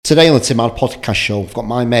Today on the Tim Mad Podcast Show, I've got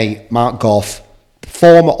my mate Marc Gough,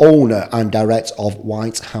 former owner and director of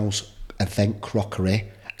Whitehouse event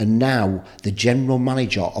Crockery, and now the general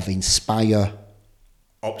manager of Inspire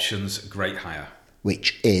Options Great Hire,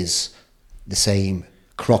 which is the same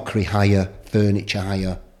crockery hire, furniture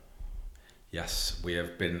hire. Yes, we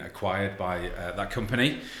have been acquired by that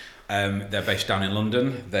company. They're based down in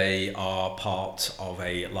London. They are part of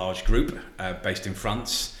a large group based in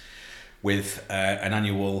France with an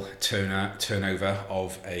annual turnover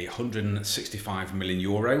of €165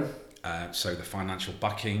 million. So the financial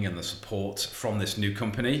backing and the support from this new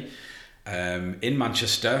company. In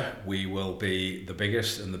Manchester, we will be the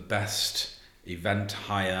biggest and the best event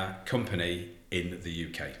hire company in the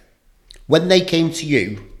UK. When they came to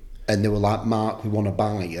you and they were like, Mark, we want to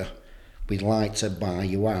buy you, we'd like to buy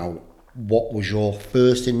you out, what was your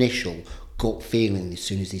first initial gut feeling as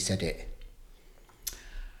soon as they said it?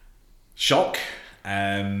 Shock,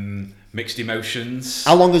 mixed emotions.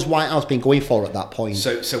 How long has Whitehouse been going for at that point?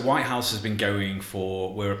 So Whitehouse has been going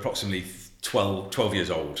for, we're approximately 12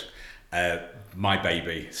 years old. My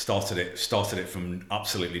baby started it from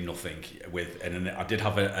absolutely nothing and I did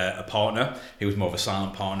have a partner. He was more of a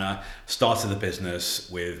silent partner. Started the business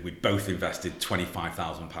we both invested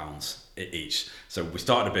 £25,000 each. So we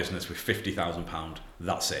started a business with £50,000.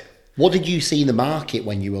 That's it. What did you see in the market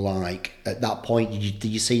when you were like, at that point, did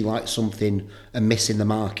you see like something amiss in the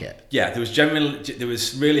market? Yeah, there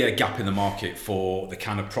was really a gap in the market for the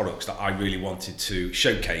kind of products that I really wanted to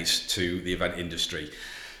showcase to the event industry.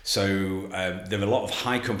 So there were a lot of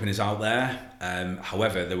hire companies out there.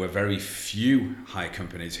 However, there were very few hire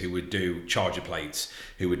companies who would do charger plates,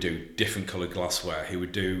 who would do different coloured glassware, who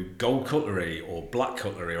would do gold cutlery or black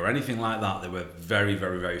cutlery or anything like that. There were very,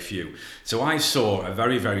 very, very few. So I saw a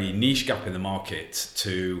very, very niche gap in the market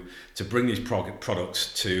to bring these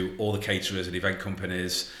products to all the caterers and event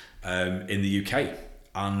companies in the UK,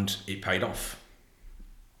 and it paid off.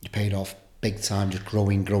 It paid off big time, just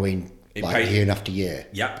growing. Year after year.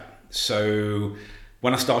 Yep. So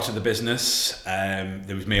when I started the business,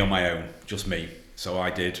 there was me on my own, just me. So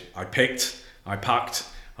I picked, I packed,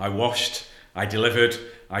 I washed, I delivered,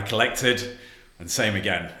 I collected, and same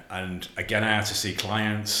again. And again, I had to see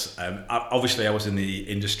clients. Obviously, I was in the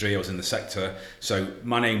industry, I was in the sector, so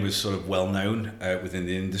my name was sort of well known within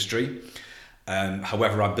the industry.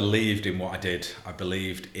 However, I believed in what I did. I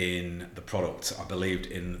believed in the product. I believed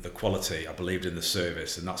in the quality. I believed in the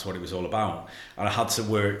service, and that's what it was all about. And I had to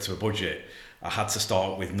work to a budget. I had to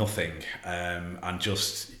start with nothing and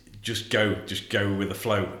just go with the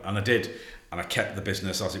flow. And I did. And I kept the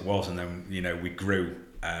business as it was. And then we grew.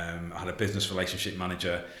 I had a business relationship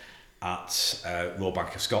manager at Royal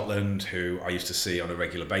Bank of Scotland who I used to see on a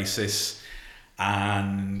regular basis,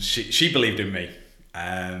 and she believed in me.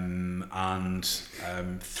 And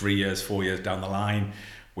 4 years down the line,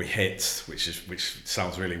 we hit, which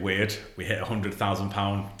sounds really weird, we hit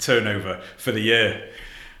 £100,000 turnover for the year.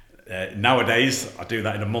 Nowadays, I do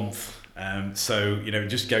that in a month. So it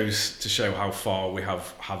just goes to show how far we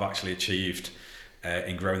have actually achieved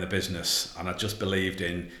in growing the business. And I just believed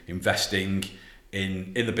in investing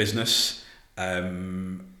in the business.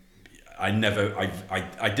 I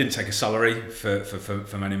didn't take a salary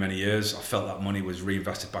for many years. I felt that money was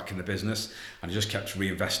reinvested back in the business, and I just kept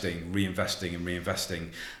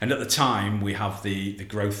reinvesting. And at the time, we have the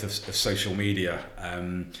growth of social media.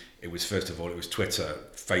 It was Twitter,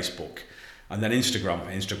 Facebook, and then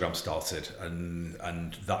Instagram started,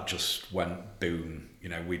 and that just went boom.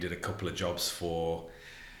 We did a couple of jobs for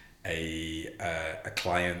a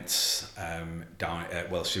client down.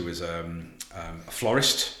 She was a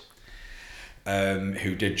florist.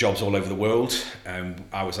 Who did jobs all over the world.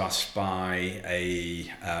 I was asked by a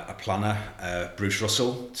planner, Bruce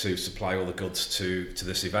Russell, to supply all the goods to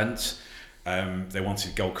this event. They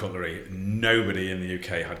wanted gold cutlery. Nobody in the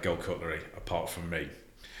UK had gold cutlery apart from me.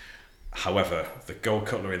 However, the gold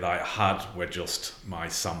cutlery that I had were just my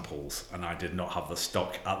samples, and I did not have the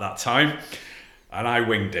stock at that time. And I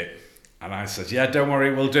winged it. And I said, yeah, don't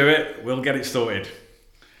worry, we'll do it. We'll get it sorted.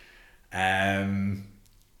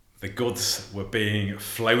 The goods were being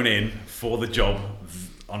flown in for the job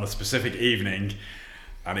on a specific evening,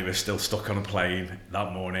 and it was still stuck on a plane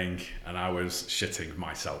that morning, and I was shitting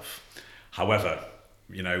myself. However,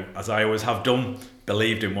 as I always have done,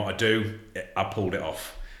 believed in what I do, I pulled it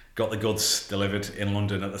off. Got the goods delivered in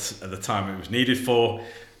London at the time it was needed for,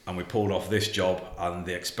 and we pulled off this job. And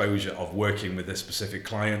the exposure of working with this specific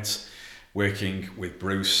client, working with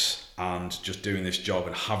Bruce, and just doing this job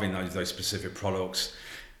and having those specific products,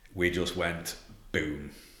 we just went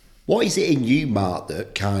boom. What is it in you, Mark,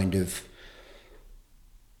 that kind of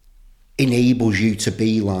enables you to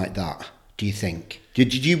be like that, do you think?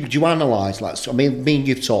 Did you analyse, like, I mean, me and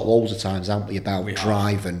you've talked loads of times, haven't we, about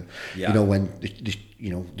drive and, Yeah. you know, when,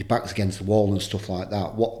 your back's against the wall and stuff like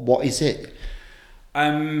that. What is it?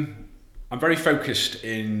 I'm very focused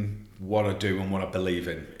in what I do and what I believe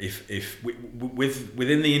in.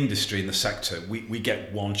 Within the industry, in the sector, we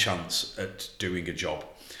get one chance at doing a job.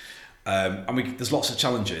 There's lots of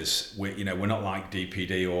challenges. We're not like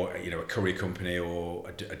DPD or a courier company or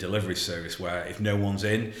a delivery service where if no one's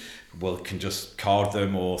in, we can just card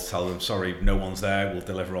them or tell them, sorry, no one's there, we'll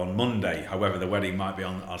deliver on Monday. However, the wedding might be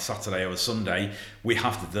on a Saturday or a Sunday, we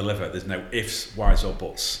have to deliver. There's no ifs, whys or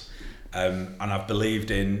buts. And I've believed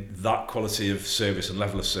in that quality of service and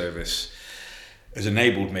level of service has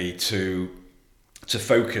enabled me to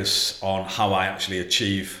focus on how I actually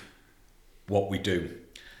achieve what we do.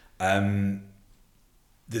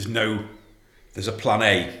 There's a plan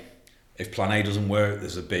A. If plan A doesn't work,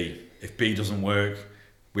 there's a B. If B doesn't work,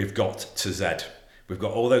 we've got to Z. We've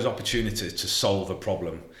got all those opportunities to solve a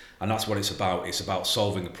problem, and that's what it's about. It's about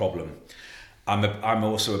solving a problem. I'm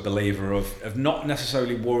also a believer of not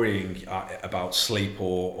necessarily worrying about sleep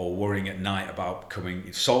or worrying at night about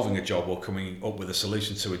solving a job or coming up with a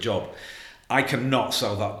solution to a job. I cannot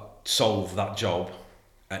solve that job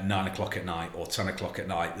at 9 o'clock at night or 10 o'clock at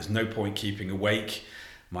night. There's no point keeping awake,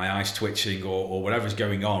 my eyes twitching or whatever's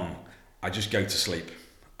going on. I just go to sleep,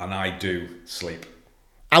 and I do sleep.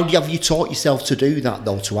 How have you taught yourself to do that,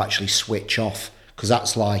 though, to actually switch off? Because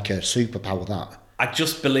that's like a superpower, that. I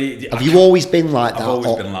just believe... Have you always been like that? I've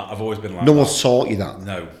always been like that. No one's taught you that?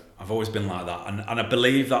 No, I've always been like that. And I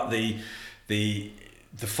believe that the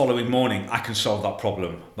following morning I can solve that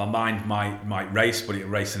problem. My mind might race, but it'll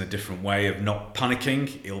race in a different way of not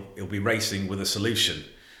panicking. It'll be racing with a solution.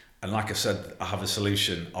 And like I said, I have a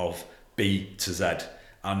solution of B to Z,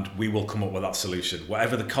 and we will come up with that solution.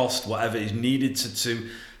 Whatever the cost, whatever is needed to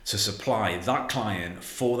supply that client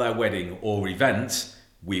for their wedding or event,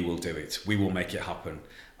 we will do it. We will make it happen.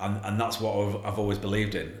 And that's what I've always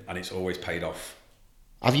believed in, and it's always paid off.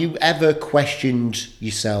 Have you ever questioned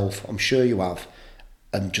yourself? I'm sure you have.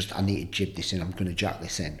 And I need to jib this in, I'm going to jack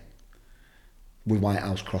this in. With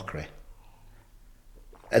Whitehouse Crockery.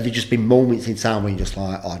 Have there just been moments in time where you're just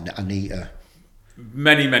like, oh, I need to...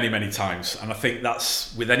 Many, many, many times. And I think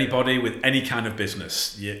that's with anybody, with any kind of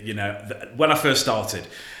business. When I first started,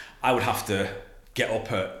 I would have to get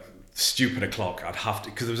up at stupid o'clock. I'd have to,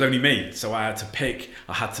 because it was only me. So I had to pick,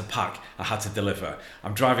 I had to pack, I had to deliver.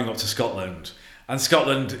 I'm driving up to Scotland. And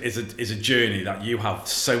Scotland is a journey that you have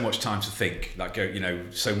so much time to think,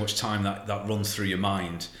 so much time that runs through your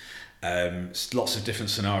mind. Lots of different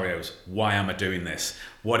scenarios. Why am I doing this?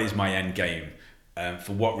 What is my end game?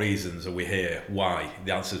 For what reasons are we here? Why?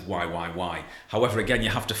 The answer is why? However, again, you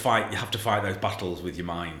have to fight those battles with your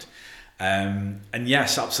mind. And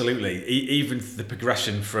yes, absolutely. Even the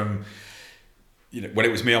progression from, when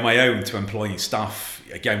it was me on my own to employing staff.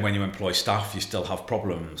 Again, when you employ staff, you still have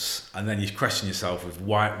problems, and then you question yourself with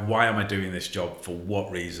why am I doing this job, for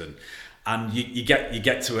what reason? And you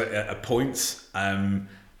get to a point,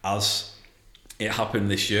 as it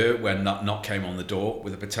happened this year when that knock came on the door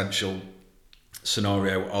with a potential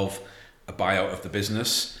scenario of a buyout of the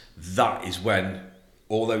business. That is when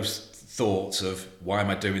all those thoughts of why am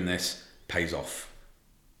I doing this pays off.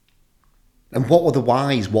 And what were the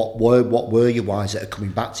whys? What were your whys that are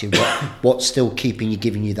coming back to you? What's still giving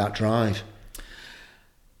you that drive?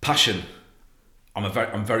 Passion.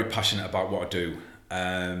 I'm very passionate about what I do,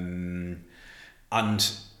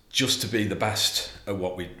 and just to be the best at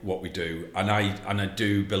what we do. And I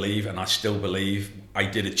do believe, and I still believe, I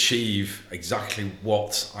did achieve exactly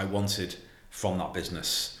what I wanted from that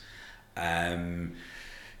business.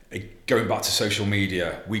 Going back to social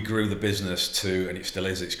media, we grew the business to, and it still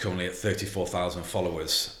is, it's currently at 34,000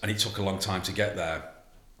 followers, and it took a long time to get there.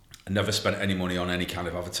 I never spent any money on any kind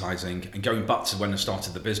of advertising. And going back to when I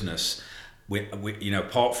started the business, we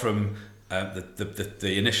apart from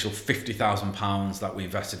the initial £50,000 that we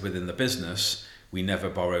invested within the business, we never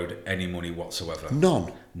borrowed any money whatsoever.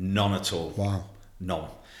 None at all. Wow. None.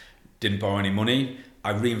 Didn't borrow any money. I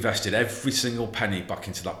reinvested every single penny back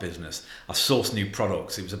into that business. I sourced new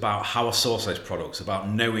products. It was about how I source those products, about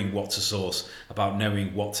knowing what to source, about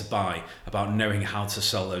knowing what to buy, about knowing how to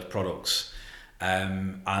sell those products.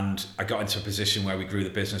 And I got into a position where we grew the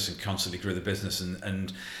business and constantly grew the business.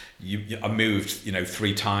 I moved,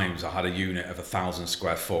 3 times. I had a unit of 1,000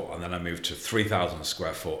 square foot, and then I moved to 3,000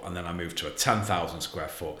 square foot, and then I moved to a 10,000 square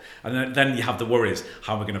foot. And then you have the worries: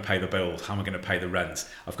 how am I going to pay the bills? How am I going to pay the rent?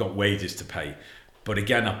 I've got wages to pay. But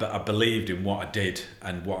again, I believed in what I did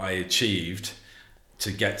and what I achieved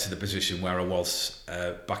to get to the position where I was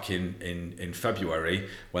back in February,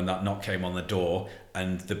 when that knock came on the door,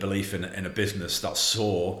 and the belief in a business that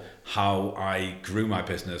saw how I grew my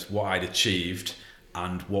business, what I'd achieved,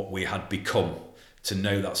 and what we had become. To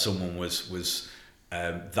know that someone was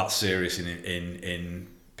that serious in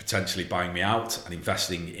potentially buying me out and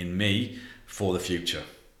investing in me for the future.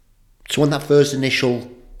 So when that first initial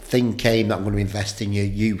thing came that I'm going to invest in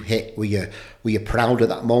you hit, were you proud at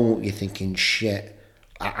that moment? Were you thinking, shit,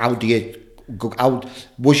 how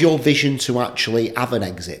was your vision to actually have an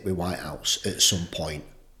exit with Whitehouse at some point?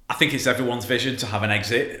 I think it's everyone's vision to have an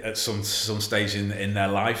exit at some stage in their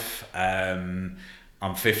life. I'm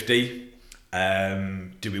 50.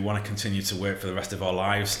 Do we want to continue to work for the rest of our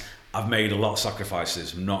lives? I've made a lot of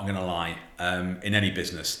sacrifices, I'm not going to lie. In any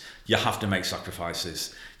business, you have to make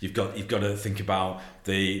sacrifices. You've got to think about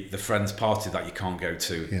the friends' party that you can't go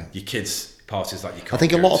to, your kids' parties that you can't go to. I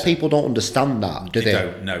think a lot of people don't understand that, do they?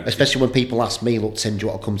 Don't, no. Especially when people ask me, look, Tim, do you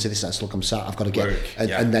want to come to this? I said, look, I'm sad, I've got to get... Work,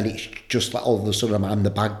 and then it's just like all of a sudden I'm the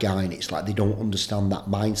bad guy, and it's like they don't understand that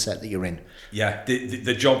mindset that you're in. Yeah,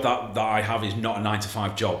 the job that I have is not a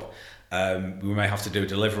 9-to-5 job. We may have to do a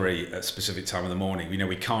delivery at a specific time in the morning.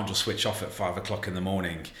 We can't just switch off at 5 o'clock in the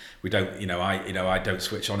morning. We don't, I don't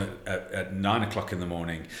switch on at 9 o'clock in the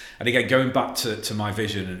morning. And again, going back to my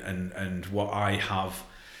vision and what I have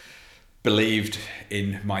believed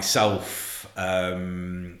in myself,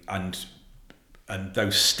 and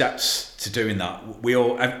those steps to doing that,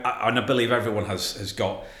 and I believe everyone has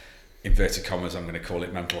got, inverted commas, I'm going to call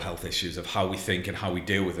it, mental health issues of how we think and how we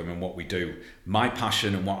deal with them and what we do. My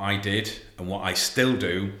passion and what I did and what I still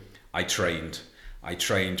do, I trained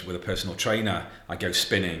with a personal trainer. I go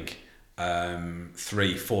spinning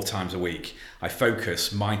 3-4 times a week. I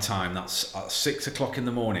focus my time. That's at 6 o'clock in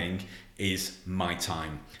the morning is my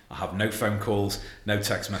time. I have no phone calls, no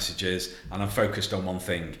text messages, and I'm focused on one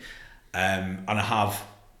thing. And I have,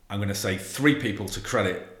 I'm going to say, 3 people to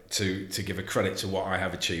credit, to give a credit to what I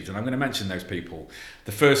have achieved. And I'm going to mention those people.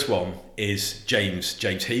 The first one is James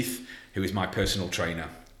Heath, who is my personal trainer.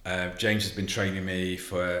 James has been training me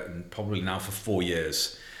for probably now for 4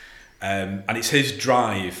 years. And it's his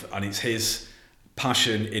drive and it's his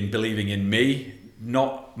passion in believing in me,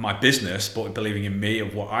 not my business, but believing in me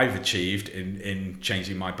of what I've achieved in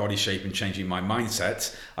changing my body shape and changing my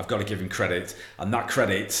mindset. I've got to give him credit. And that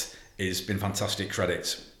credit has been fantastic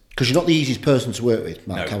credit. Because you're not the easiest person to work with,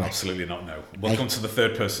 Mark. No, absolutely not, no. We'll come to the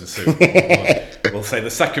third person soon. We'll say the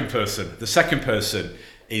second person. The second person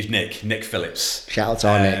is Nick Phillips. Shout out to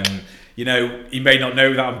our Nick. He may not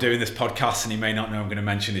know that I'm doing this podcast, and he may not know I'm going to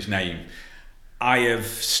mention his name. I have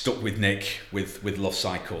stuck with Nick with Love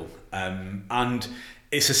Cycle. And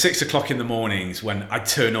it's at 6 o'clock in the mornings when I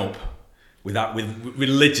turn up with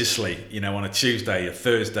religiously, on a Tuesday, a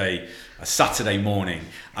Thursday, a Saturday morning.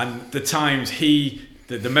 And the times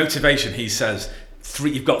the motivation, he says,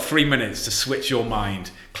 you've got 3 minutes to switch your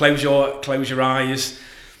mind. Close your eyes.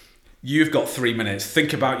 You've got 3 minutes.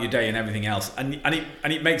 Think about your day and everything else. And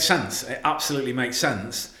it makes sense. It absolutely makes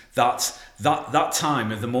sense that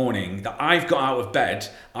time of the morning that I've got out of bed,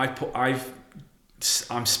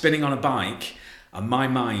 I'm spinning on a bike, and my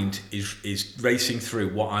mind is racing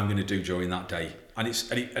through what I'm going to do during that day. And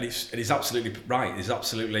it is absolutely right. It's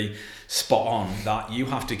absolutely spot on that you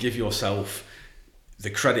have to give yourself the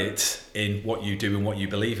credit in what you do and what you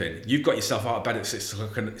believe in. You've got yourself out of bed at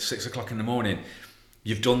 6 o'clock in the morning.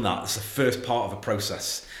 You've done that. It's the first part of a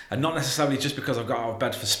process. And not necessarily just because I've got out of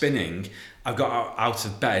bed for spinning, I've got out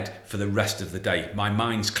of bed for the rest of the day. My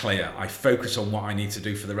mind's clear. I focus on what I need to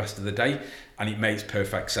do for the rest of the day, and it makes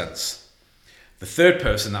perfect sense. The third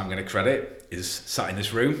person that I'm going to credit is sat in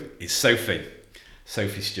this room is Sophie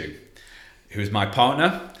Stew, who is my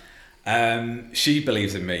partner. She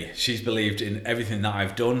believes in me. She's believed in everything that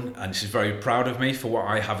I've done, and she's very proud of me for what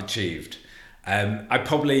I have achieved. I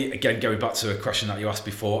probably, again, going back to a question that you asked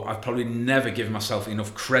before, I've probably never given myself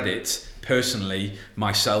enough credit personally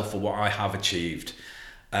myself for what I have achieved.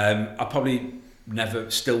 I probably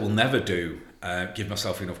still will never give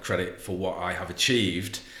myself enough credit for what I have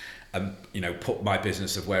achieved, and put my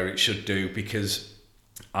business of where it should do, because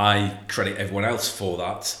I credit everyone else for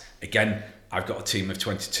that. Again, I've got a team of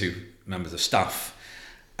 22 members of staff,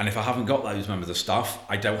 and if I haven't got those members of staff,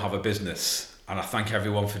 I don't have a business. And I thank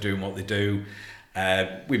everyone for doing what they do.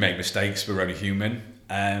 We make mistakes, we're only human.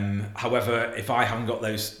 However, if I haven't got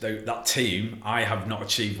that team, I have not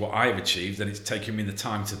achieved what I have achieved, and it's taken me the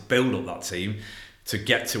time to build up that team to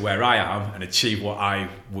get to where I am and achieve what I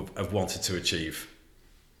have wanted to achieve.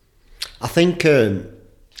 I think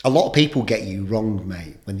A lot of people get you wrong,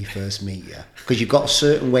 mate, when they first meet you, because you've got a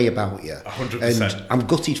certain way about you. 100%. And I'm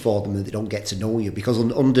gutted for them that they don't get to know you, because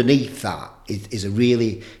underneath that is a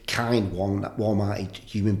really kind, warm-hearted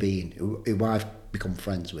human being who I've become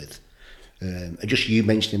friends with. And just you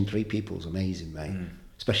mentioning 3 people is amazing, mate.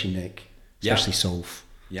 Especially Nick, especially Soph.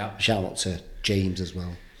 Yeah. Shout out to James as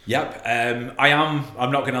well. Yep.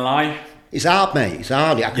 I'm not going to lie. It's hard, mate. It's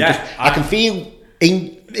hard. I can feel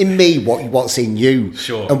in me what's in you.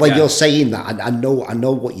 Sure. And when you're saying that, I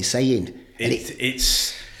know what you're saying.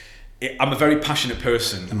 I'm a very passionate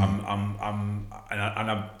person. And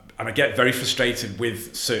I get very frustrated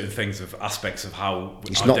with certain things of aspects of how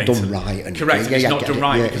it's not done right. Correct. It's not done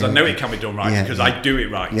right because I know it can be done right because I do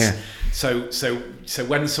it right. Yeah. So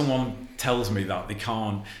when someone tells me that they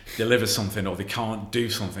can't deliver something or they can't do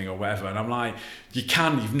something or whatever, and I'm like, you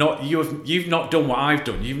can. You've not done what I've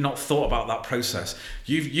done. You've not thought about that process.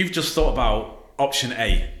 You've just thought about option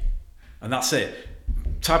A, and that's it.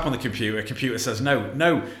 Type on the computer says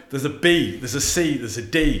no. There's a B, there's a C, there's a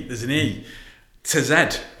D, there's an E to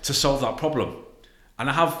Z to solve that problem. And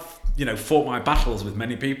I have, fought my battles with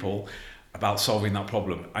many people about solving that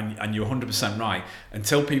problem. And you're 100% right.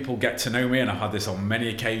 Until people get to know me, and I've had this on many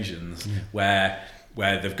occasions where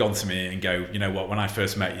they've gone to me and go, you know what, when I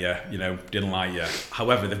first met you, didn't like you.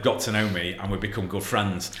 However, they've got to know me and we've become good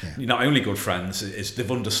friends. Yeah. Not only good friends, is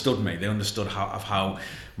they've understood me. They understood how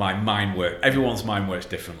my mind works. Everyone's mind works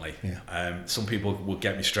differently. Yeah. Some people will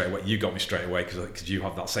get me straight away. You got me straight away because you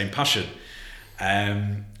have that same passion.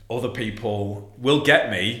 Other people will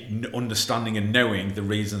get me understanding and knowing the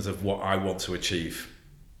reasons of what I want to achieve.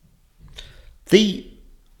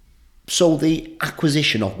 So the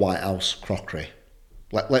acquisition of Whitehouse Crockery,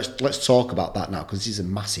 let's talk about that now, because this is a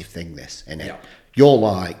massive thing, this, isn't it? Yeah. You're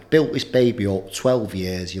like, built this baby up, 12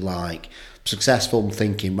 years, you're like, successful and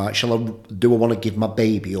thinking, right, do I want to give my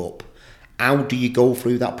baby up? How do you go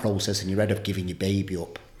through that process in your head of giving your baby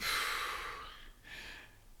up?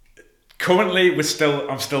 Currently, I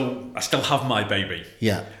still have my baby.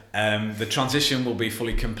 Yeah. The transition will be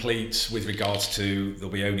fully complete with regards to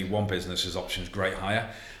there'll be only one business as options Great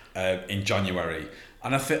Hire in January,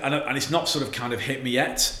 and and it's not sort of kind of hit me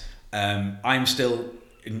yet. I'm still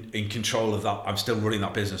in control of that. I'm still running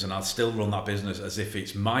that business, and I'll still run that business as if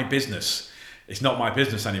it's my business. It's not my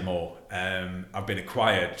business anymore. I've been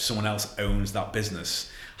acquired. Someone else owns that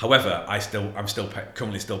business. However, I'm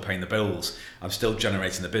currently still paying the bills. I'm still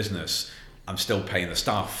generating the business. I'm still paying the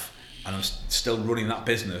staff, and I'm still running that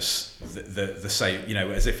business the same,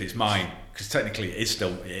 as if it's mine. Because technically, it is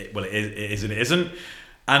and it isn't.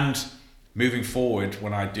 And moving forward,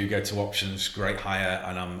 when I do go to options Great Hire,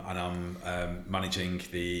 and I'm managing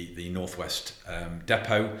the Northwest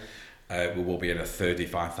depot. We will be in a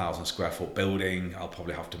 35,000 square foot building. I'll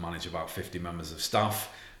probably have to manage about 50 members of staff.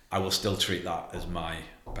 I will still treat that as my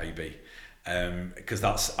baby, because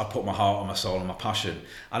I put my heart and my soul and my passion.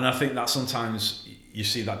 And I think that sometimes you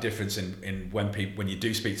see that difference in when you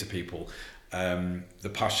do speak to people,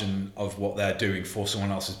 the passion of what they're doing for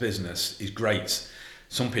someone else's business is great.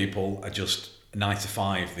 Some people are just 9 to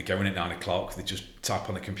 5. They go in at 9 o'clock. They just type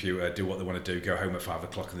on the computer, do what they want to do, go home at 5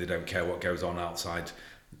 o'clock, and they don't care what goes on outside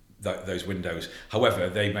those windows. However,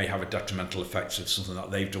 they may have a detrimental effect of something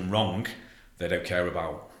that they've done wrong. They don't care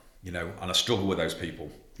about, and I struggle with those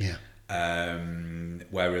people. Yeah.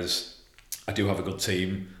 Whereas I do have a good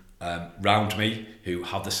team round me who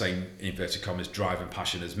have the same, inverted commas, drive and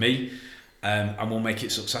passion as me, and will make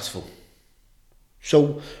it successful.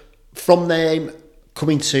 So, from them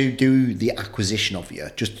coming to do the acquisition of you,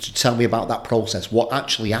 just tell me about that process. What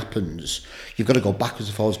actually happens? You've got to go backwards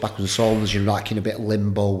and forwards, you're like in a bit of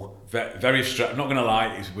limbo. Very stressful. I'm not going to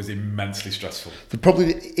lie, it was immensely stressful.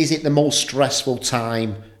 Is it the most stressful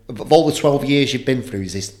time of all the 12 years you've been through?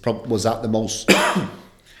 Was that the most?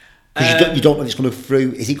 Because you don't know if it's going to go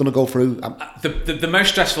through. Is it going to go through? The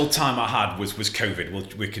most stressful time I had was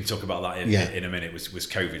COVID. We can talk about that in a minute. Was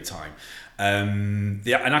COVID time. An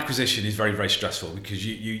acquisition is very, very stressful because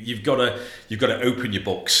you've got to open your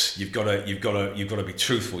books. You've got to be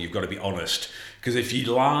truthful. You've got to be honest. Because if you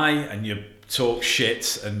lie and you talk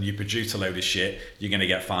shit and you produce a load of shit, you're going to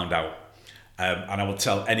get found out. And I will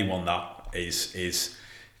tell anyone that is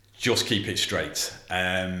just keep it straight.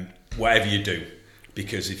 Whatever you do.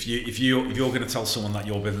 Because if you're going to tell someone that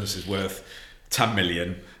your business is worth 10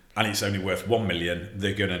 million and it's only worth 1 million,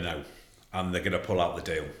 they're going to know, and they're going to pull out the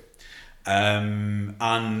deal.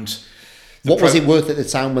 What was it worth at the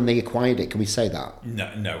time when they acquired it? Can we say that?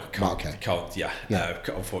 No, can't. Yeah.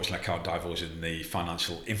 Unfortunately, I can't divulge in the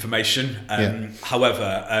financial information.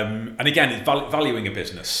 However, and again, it's valuing a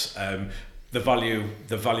business. the value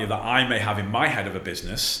that I may have in my head of a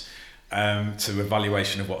business to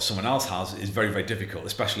evaluation of what someone else has is very, very difficult,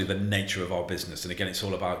 especially the nature of our business. And again, it's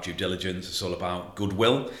all about due diligence, it's all about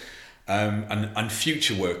goodwill, and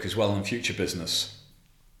future work as well, and future business.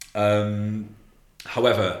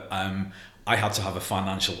 However, I had to have a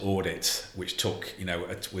financial audit, which took,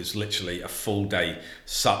 it was literally a full day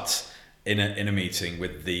sat in a meeting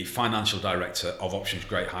with the financial director of Options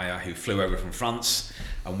Great Hire, who flew over from France,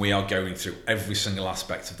 and we are going through every single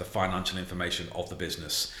aspect of the financial information of the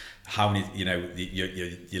business. How many,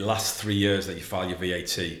 your last 3 years that you file your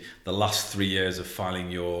VAT, the last 3 years of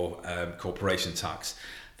filing your corporation tax,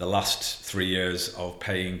 the last 3 years of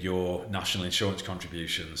paying your national insurance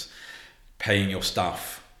contributions, paying your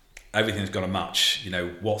staff, everything's got to match.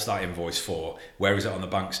 What's that invoice for? Where is it on the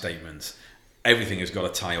bank statement? Everything has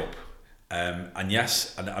got to tie up. And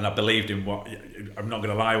yes, and I believed in what, I'm not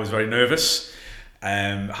going to lie, I was very nervous.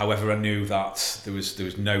 However, I knew that there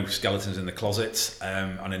was no skeletons in the closet,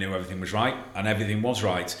 and I knew everything was right, and everything was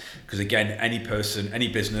right. Because again, any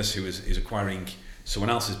business who is acquiring someone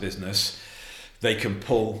else's business, they can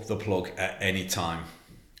pull the plug at any time.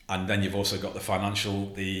 And then you've also got the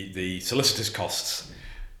financial, the solicitor's costs,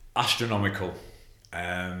 astronomical.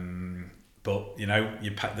 But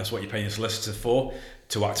that's what you're paying your solicitor for,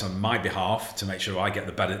 to act on my behalf, to make sure I get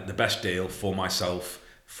the best deal for myself,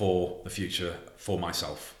 for the future, for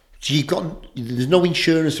myself. So there's no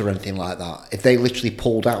insurance or anything like that? If they literally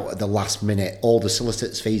pulled out at the last minute, all the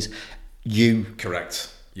solicitor's fees,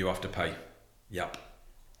 Correct. You have to pay. Yep.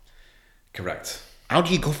 Correct. How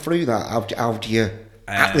do you go through that? How do you...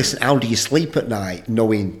 how do you sleep at night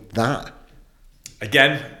knowing that?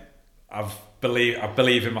 Again, I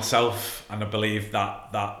believe in myself, and I believe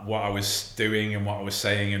that what I was doing and what I was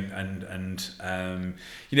saying, and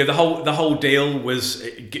the whole deal was,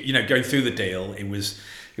 going through the deal, it was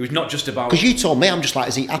not just about... Because you told me, I'm just like,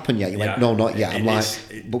 has it happened yet? You went, no, not yet. I'm like,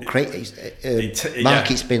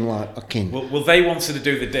 Mark, it's been like, fucking... Well, they wanted to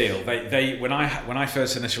do the deal. They when I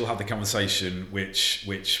first initially had the conversation, which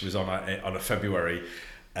was on a February,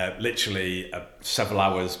 literally several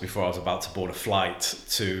hours before I was about to board a flight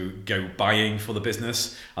to go buying for the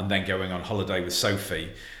business and then going on holiday with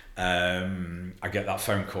Sophie, I get that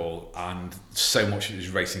phone call, and so much is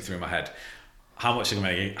racing through my head. How much am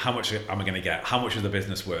I going to get? How much is the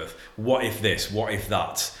business worth? What if this? What if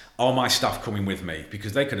that? Are my staff coming with me?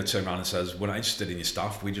 Because they could have turned around and says, we're not interested in your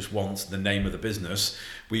staff. We just want the name of the business.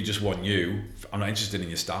 We just want you. I'm not interested in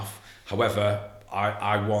your staff. However,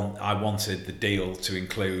 I wanted the deal to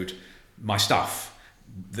include my staff.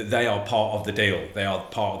 They are part of the deal. They are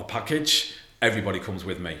part of the package. Everybody comes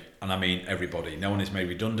with me. And I mean everybody. No one is made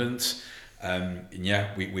redundant.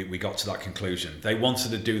 We got to that conclusion. They wanted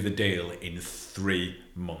to do the deal in 3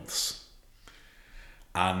 months.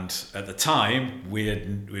 And at the time,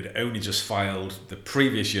 we'd only just filed the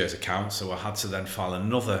previous year's accounts, so I had to then file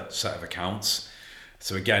another set of accounts.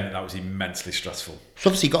 So again, that was immensely stressful. So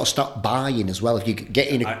obviously you've got to stop buying as well. If you get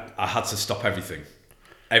in, I had to stop everything.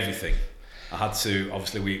 I had to.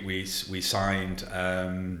 Obviously, we signed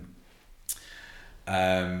an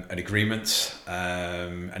agreement,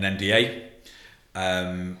 an NDA,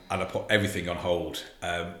 and I put everything on hold.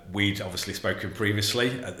 We'd obviously spoken previously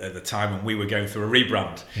at the time, and we were going through a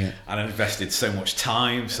rebrand, and I invested so much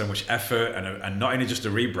time, so much effort, and not only just a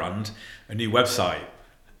rebrand, a new website.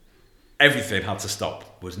 Everything had to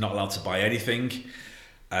stop. Was not allowed to buy anything,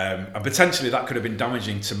 and potentially that could have been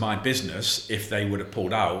damaging to my business if they would have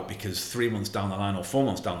pulled out, because 3 months down the line or 4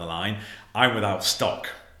 months down the line, I'm without stock,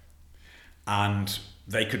 and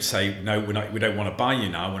they could say, no, we don't want to buy you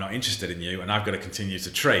now. We're not interested in you, and I've got to continue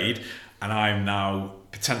to trade, and I'm now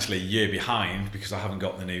potentially a year behind because I've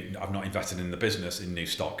not invested in the business in new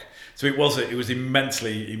stock. So it was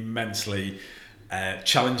immensely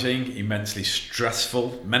challenging, immensely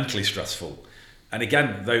stressful, mentally stressful. And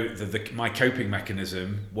again, though, my coping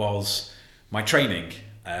mechanism was my training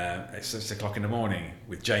at 6 o'clock in the morning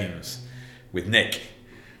with James, with Nick,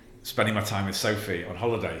 spending my time with Sophie on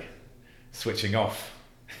holiday, switching off,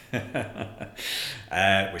 which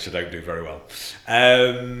I don't do very well.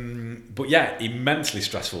 But yeah, immensely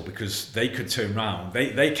stressful, because they could turn around.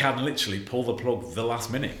 They can literally pull the plug the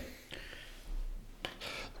last minute.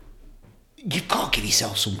 You've got to give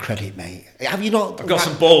yourself some credit, mate. Have you not? I've got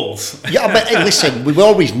some balls. Yeah, I mean, hey, listen, we've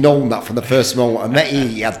always known that from the first moment I met you.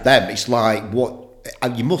 You had them. It's like,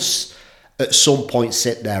 and you must at some point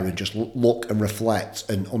sit there and just look and reflect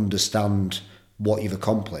and understand what you've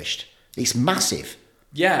accomplished. It's massive.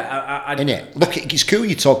 Yeah, isn't it? Look, it's cool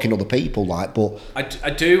you're talking to other people, like, but I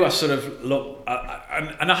do. I sort of look,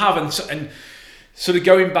 and I have, and Sort of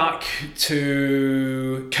going back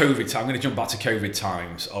to COVID time, I'm going to jump back to COVID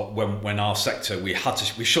times when our sector, we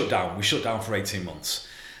shut down. We shut down for 18 months.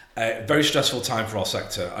 Very stressful time for our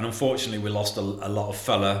sector, and unfortunately we lost a lot of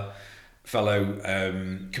fellow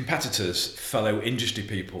competitors, fellow industry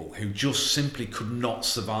people who just simply could not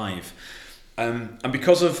survive. And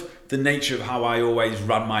because of the nature of how I always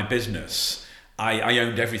ran my business, I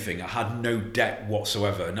owned everything. I had no debt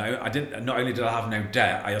whatsoever. No, I didn't. Not only did I have no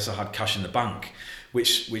debt, I also had cash in the bank,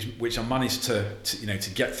 which I managed to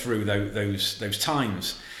get through those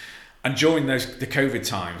times. And during the COVID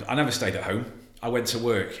times, I never stayed at home. I went to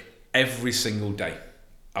work every single day.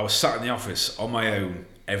 I was sat in the office on my own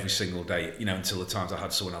every single day, until the times I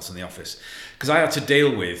had someone else in the office, because I had to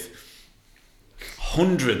deal with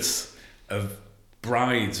hundreds of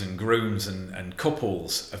brides and grooms and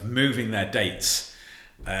couples of moving their dates,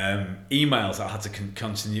 emails that I had to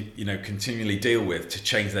continually deal with to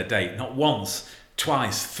change their date, not once,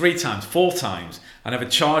 twice, 3 times, 4 times. I never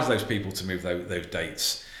charged those people to move those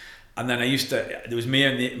dates. And then I used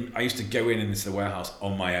to go into the warehouse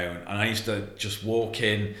on my own, and I used to just walk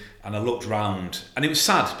in and I looked round, and it was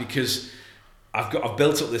sad because I've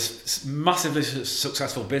built up this massively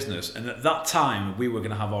successful business, and at that time we were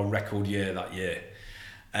going to have our record year that year.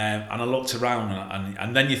 And I looked around,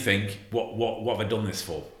 and then you think, what have I done this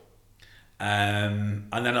for? And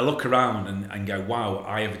then I look around and go, wow,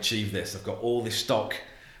 I have achieved this. I've got all this stock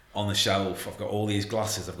on the shelf. I've got all these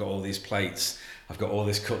glasses. I've got all these plates. I've got all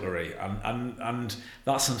this cutlery. And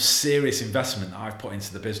that's some serious investment that I've put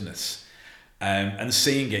into the business. And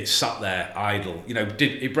seeing it sat there idle,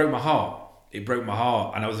 it broke my heart. It broke my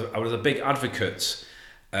heart. And I was a big advocate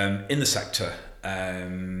in the sector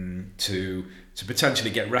to potentially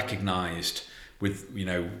get recognised with,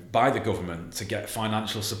 by the government, to get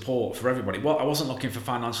financial support for everybody. Well, I wasn't looking for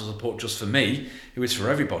financial support just for me, it was for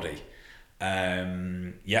everybody.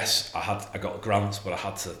 Yes, I got grants, but I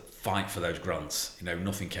had to fight for those grants.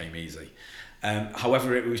 Nothing came easy.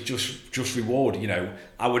 However, it was just reward.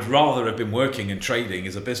 I would rather have been working and trading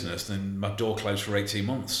as a business than my door closed for 18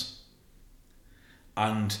 months.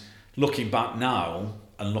 And looking back now,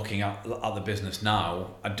 and looking at the business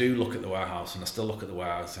now, I do look at the warehouse, and I still look at the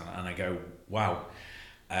warehouse, and I go, wow.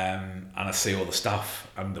 And I see all the staff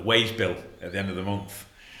and the wage bill at the end of the month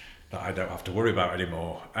that I don't have to worry about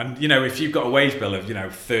anymore. And if you've got a wage bill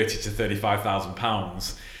of 30 to 35,000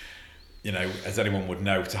 pounds, as anyone would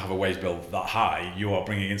know, to have a wage bill that high, you are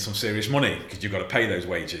bringing in some serious money because you've got to pay those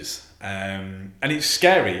wages. And it's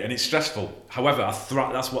scary and it's stressful. However,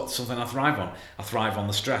 that's something I thrive on. I thrive on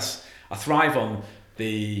the stress. I thrive on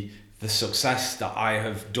the success that I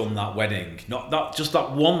have done that wedding. Not just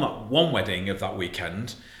that one wedding of that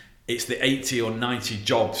weekend. It's the 80 or 90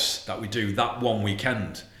 jobs that we do that one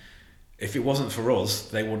weekend. If it wasn't for us,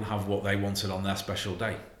 they wouldn't have what they wanted on their special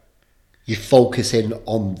day. You're focusing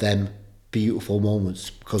on them beautiful moments,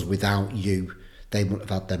 because without you, they wouldn't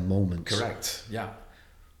have had them moments. Correct, yeah.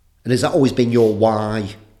 And has that always been your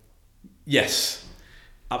why? Yes,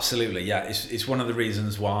 absolutely, yeah. It's one of the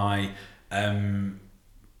reasons why...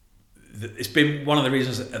 it's been one of the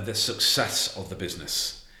reasons of the success of the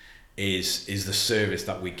business is the service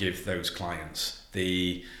that we give those clients,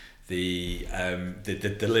 the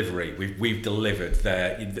delivery. We've delivered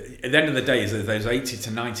there. At the end of the day, those 80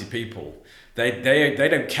 to 90 people, they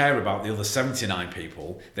don't care about the other 79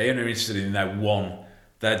 people. They are interested in their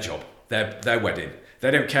job, their wedding.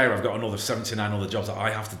 They don't care. I've got another 79 other jobs that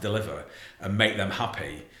I have to deliver and make them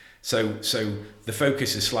happy. So the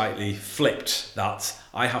focus is slightly flipped, that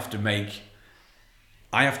I have to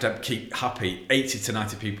keep happy 80 to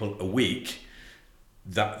 90 people a week.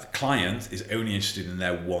 That the client is only interested in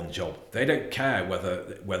their one job. They don't care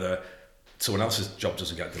whether someone else's job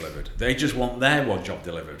doesn't get delivered. They just want their one job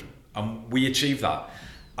delivered. And we achieve that.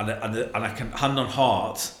 And I can, hand on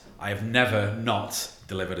heart, I have never not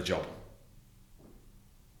delivered a job.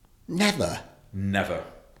 Never? Never.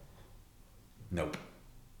 Nope.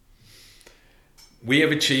 We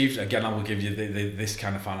have achieved, again, I will give you this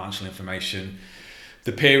kind of financial information.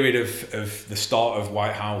 The period of the start of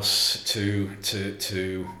Whitehouse to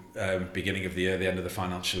beginning of the year, the end of the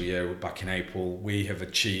financial year, back in April, we have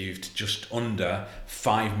achieved just under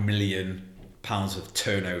 £5 million of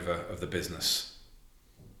turnover of the business.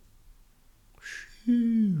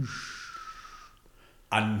 And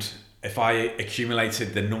if I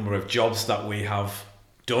accumulated the number of jobs that we have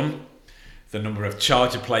done, the number of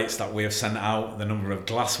charger plates that we have sent out, the number of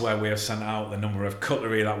glassware we have sent out, the number of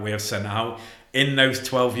cutlery that we have sent out, in those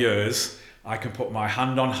 12 years, I can put my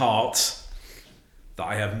hand on heart that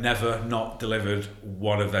I have never not delivered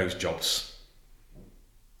one of those jobs.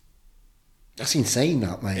 That's insane,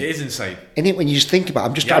 that, mate. It is insane. Isn't it, when you just think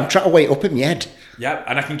about it? I'm trying to weigh it up in my head. Yeah,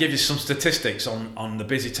 and I can give you some statistics on the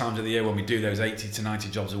busy times of the year when we do those 80 to 90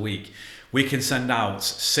 jobs a week. We can send out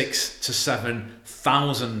 6,000 to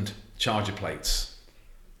 7,000 charger plates.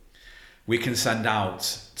 We can send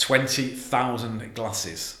out 20,000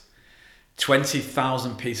 glasses,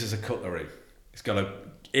 20,000 pieces of cutlery. It's got a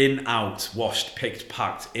in, out, washed, picked,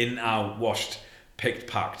 packed, in, out, washed, picked,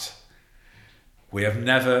 packed. We have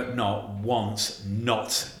never, not once,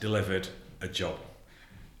 not delivered a job.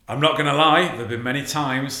 I'm not going to lie, there have been many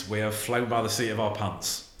times we have flown by the seat of our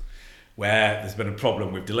pants where there's been a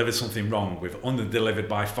problem, we've delivered something wrong, we've under-delivered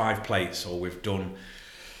by 5 plates, or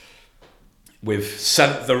we've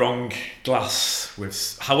sent the wrong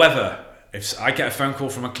glass. However, if I get a phone call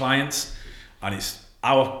from a client and it's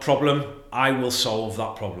our problem, I will solve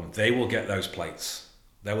that problem. They will get those plates,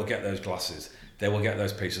 they will get those glasses, they will get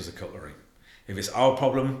those pieces of cutlery. If it's our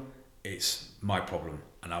problem, it's my problem,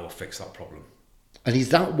 and I will fix that problem. And is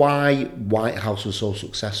that why Whitehouse was so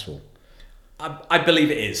successful? I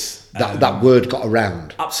believe it is. That word got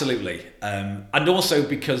around. Absolutely. And also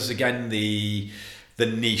because, again, the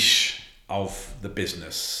niche of the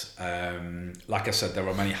business. Like I said, there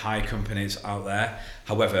are many high companies out there.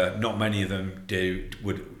 However, not many of them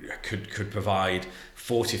could provide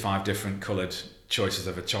 45 different coloured choices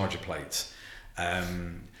of a charger plate.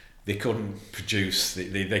 They couldn't produce,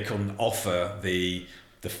 they couldn't offer the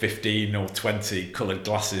 15 or 20 coloured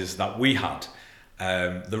glasses that we had,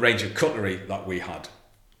 the range of cutlery that we had,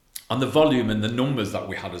 and the volume and the numbers that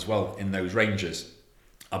we had as well in those ranges.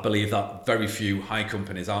 I believe that very few high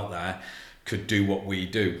companies out there could do what we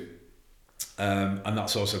do, and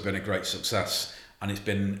that's also been a great success. And it's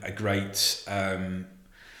been a great,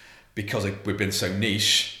 because we've been so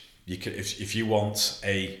niche. You could, if you want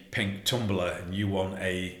a pink tumbler and you want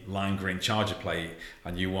a lime green charger plate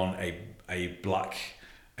and you want a black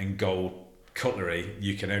and gold cutlery,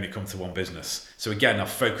 you can only come to one business. So again,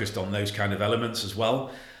 I've focused on those kind of elements as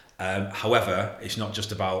well. However, it's not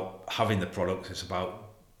just about having the product, it's about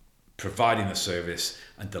providing the service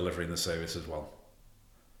and delivering the service as well.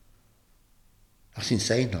 That's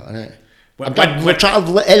insane, that, isn't it? We're trying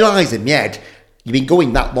to analyse in my head. You've been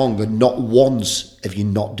going that long and not once have you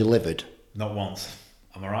not delivered. Not once.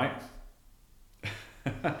 Am I right?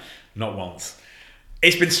 Not once.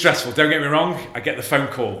 It's been stressful, don't get me wrong. I get the phone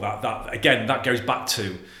call. That goes back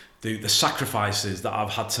to the sacrifices that I've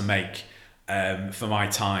had to make for my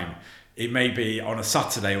time. It may be on a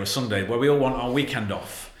Saturday or a Sunday where we all want our weekend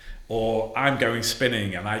off, or I'm going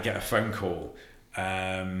spinning and I get a phone call.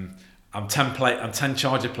 I'm 10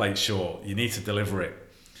 charger plates short. You need to deliver it.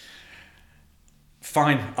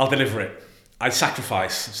 Fine, I'll deliver it. I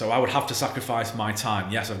sacrifice, so I would have to sacrifice my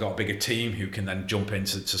time. Yes, I've got a bigger team who can then jump in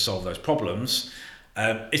to solve those problems.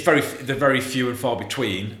 They're very few and far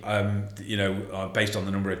between. Based on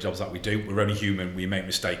the number of jobs that we do, we're only human. We make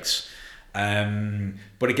mistakes.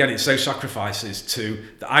 But again, it's those sacrifices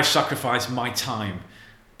that I sacrifice my time,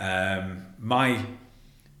 my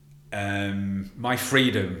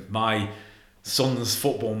freedom, my son's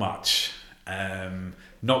football match,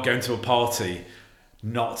 not going to a party,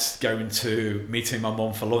 not going to meeting my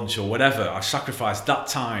mum for lunch or whatever. I sacrificed that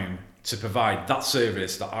time to provide that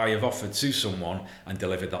service that I have offered to someone and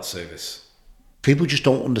delivered that service. People just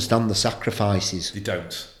don't understand the sacrifices. They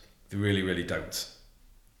don't. They really, really don't.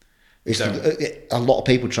 A lot of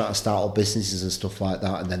people try to start up businesses and stuff like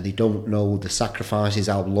that, and then they don't know the sacrifices,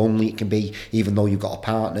 how lonely it can be, even though you've got a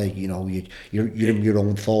partner. You're in your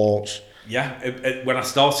own thoughts. Yeah, when I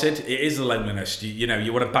started, it is the loneliness.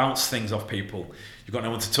 You want to bounce things off people. You've got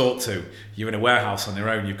no one to talk to. You're in a warehouse on your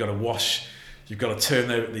own. You've got to wash. You've got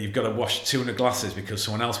to wash 200 glasses because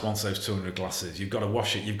someone else wants those 200 glasses. You've got to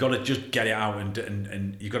wash it. You've got to just get it out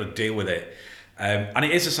and you've got to deal with it. And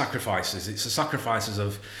it is the sacrifices. It's the sacrifices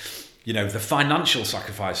of, the financial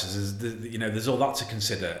sacrifices. There's all that to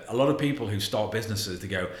consider. A lot of people who start businesses, they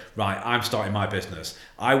go, right, I'm starting my business.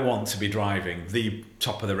 I want to be driving the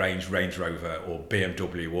top of the range Range Rover or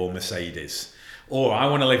BMW or Mercedes, or I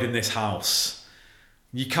want to live in this house.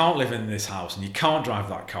 You can't live in this house and you can't drive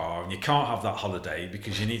that car and you can't have that holiday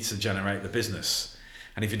because you need to generate the business.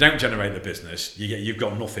 And if you don't generate the business, you've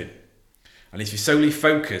got nothing. And if you solely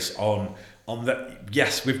focus on that,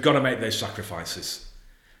 yes, we've got to make those sacrifices.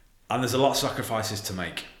 And there's a lot of sacrifices to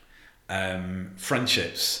make.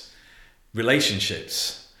 Friendships,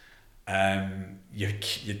 relationships,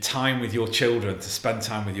 your time with your children, to spend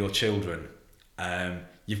time with your children.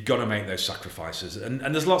 You've got to make those sacrifices. And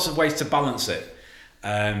there's lots of ways to balance it.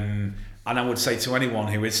 And I would say to anyone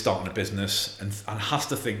who is starting a business and has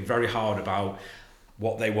to think very hard about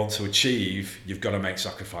what they want to achieve, you've got to make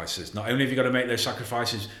sacrifices. Not only have you got to make those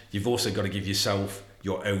sacrifices, you've also got to give yourself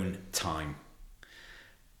your own time.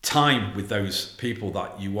 Time with those people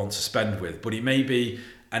that you want to spend with. But it may be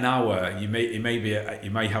an hour, you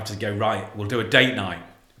may have to go, right, we'll do a date night,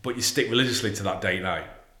 but you stick religiously to that date night.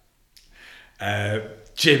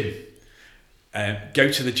 Gym.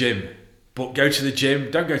 Go to the gym. But don't go to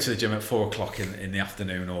the gym at 4 o'clock in the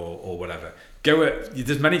afternoon or whatever.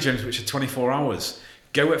 There's many gyms which are 24 hours.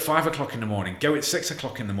 Go at 5 o'clock in the morning. Go at 6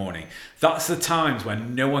 o'clock in the morning. That's the times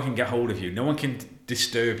when no one can get hold of you. No one can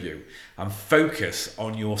disturb you. And focus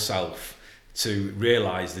on yourself to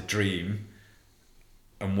realise the dream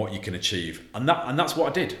and what you can achieve. And that's what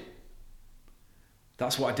I did.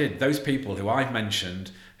 That's what I did. Those people who I've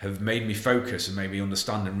mentioned have made me focus and made me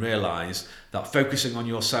understand and realise that focusing on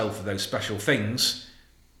yourself for those special things,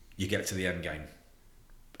 you get to the end game.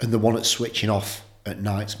 And the one that's switching off at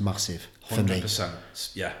night's massive for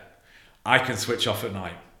 100%. Yeah. I can switch off at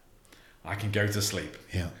night. I can go to sleep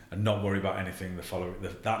and not worry about anything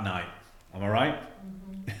that night. Am I right?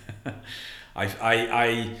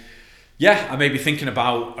 Mm-hmm. I may be thinking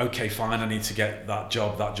about, okay, fine, I need to get that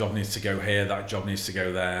job needs to go here, that job needs to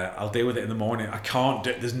go there. I'll deal with it in the morning.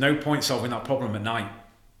 There's no point solving that problem at night.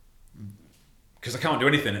 Because I can't do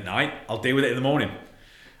anything at night. I'll deal with it in the morning.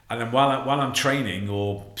 And then while I'm training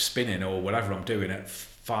or spinning or whatever I'm doing at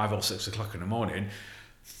 5 or 6 o'clock in the morning,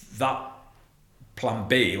 that plan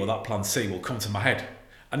B or that plan C will come to my head.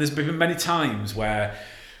 And there's been many times where,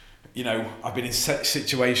 I've been in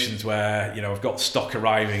situations where, I've got stock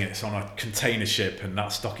arriving and it's on a container ship and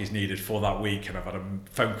that stock is needed for that week, and I've had a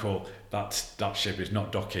phone call that ship is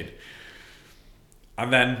not docking.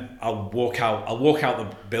 And then I'll walk out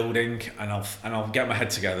the building and I'll get my head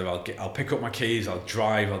together. I'll pick up my keys, I'll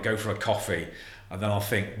drive, I'll go for a coffee, and then I'll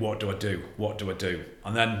think, what do I do?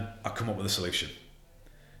 And then I come up with a solution.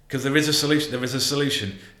 Because there is a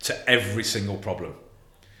solution to every single problem.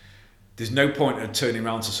 There's no point in turning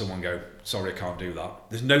around to someone and go, sorry, I can't do that.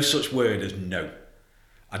 There's no such word as no.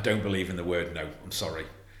 I don't believe in the word no. I'm sorry.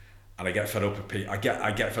 And I get fed up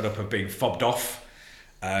of being fobbed off.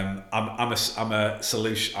 I'm a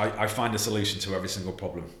solution. I find a solution to every single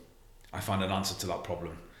problem. I find an answer to that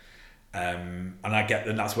problem. And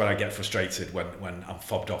that's where I get frustrated when I'm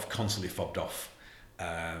fobbed off, constantly fobbed off.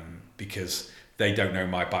 Because they don't know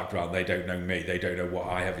my background, they don't know me, they don't know what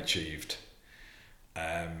I have achieved.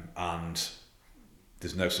 And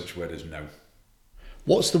there's no such word as no.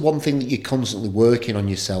 What's the one thing that you're constantly working on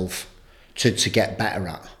yourself to get better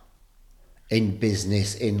at? In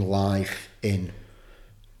business, in life, in...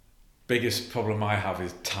 Biggest problem I have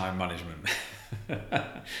is time management.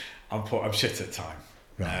 I'm shit at time.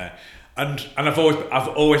 Right. And I've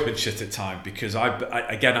always been shit at time, because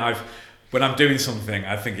when I'm doing something,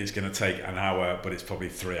 I think it's going to take an hour, but it's probably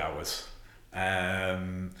 3 hours.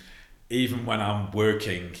 Even when I'm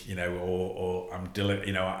working, or I'm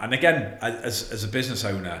and again, as a business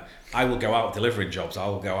owner, I will go out delivering jobs. I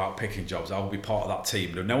will go out picking jobs. I will be part of that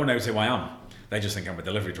team. No one knows who I am. They just think I'm a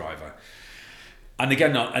delivery driver. And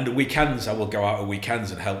again, and the weekends, I will go out at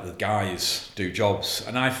weekends and help the guys do jobs.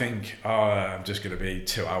 And I think, I'm just going to be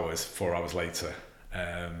 2 hours, 4 hours later.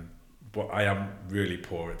 But I am really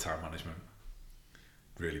poor at time management.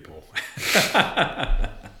 Really poor.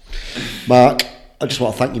 Mark, I just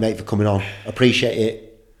want to thank you, mate, for coming on. Appreciate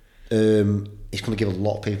it. It's going to give a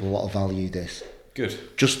lot of people a lot of value, this. Good.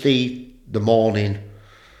 Just the morning,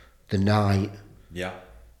 the night. Yeah.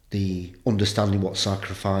 The understanding what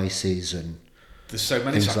sacrifice is, and there's so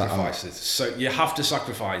many sacrifices. So you have to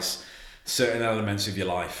sacrifice certain elements of your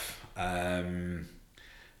life.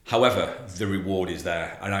 However, the reward is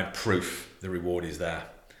there, and I'm proof the reward is there.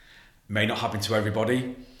 May not happen to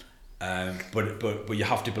everybody, but you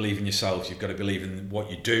have to believe in yourselves. You've got to believe in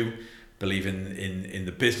what you do, believe in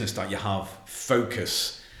the business that you have.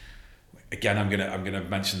 Focus. Again, I'm gonna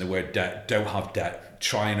mention the word debt. Don't have debt.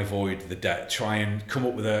 Try and avoid the debt. Try and come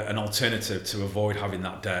up with an alternative to avoid having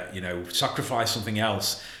that debt. Sacrifice something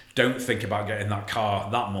else. Don't think about getting that car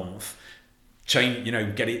that month. Change.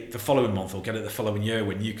 Get it the following month, or get it the following year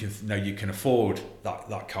when you can afford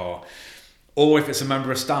that car. Or if it's a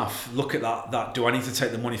member of staff, look at that. Do I need to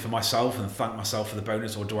take the money for myself and thank myself for the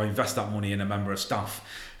bonus, or do I invest that money in a member of staff?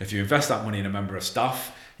 If you invest that money in a member of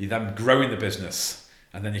staff, you then grow in the business.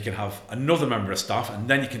 And then you can have another member of staff, and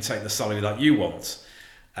then you can take the salary that you want.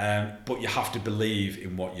 But you have to believe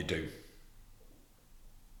in what you do.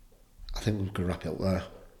 I think we're going to wrap it up there.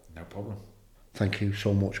 No problem. Thank you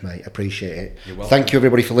so much, mate. Appreciate it. You're welcome. Thank you,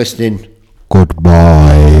 everybody, for listening.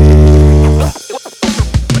 Goodbye.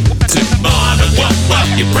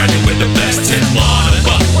 You're branded with the best.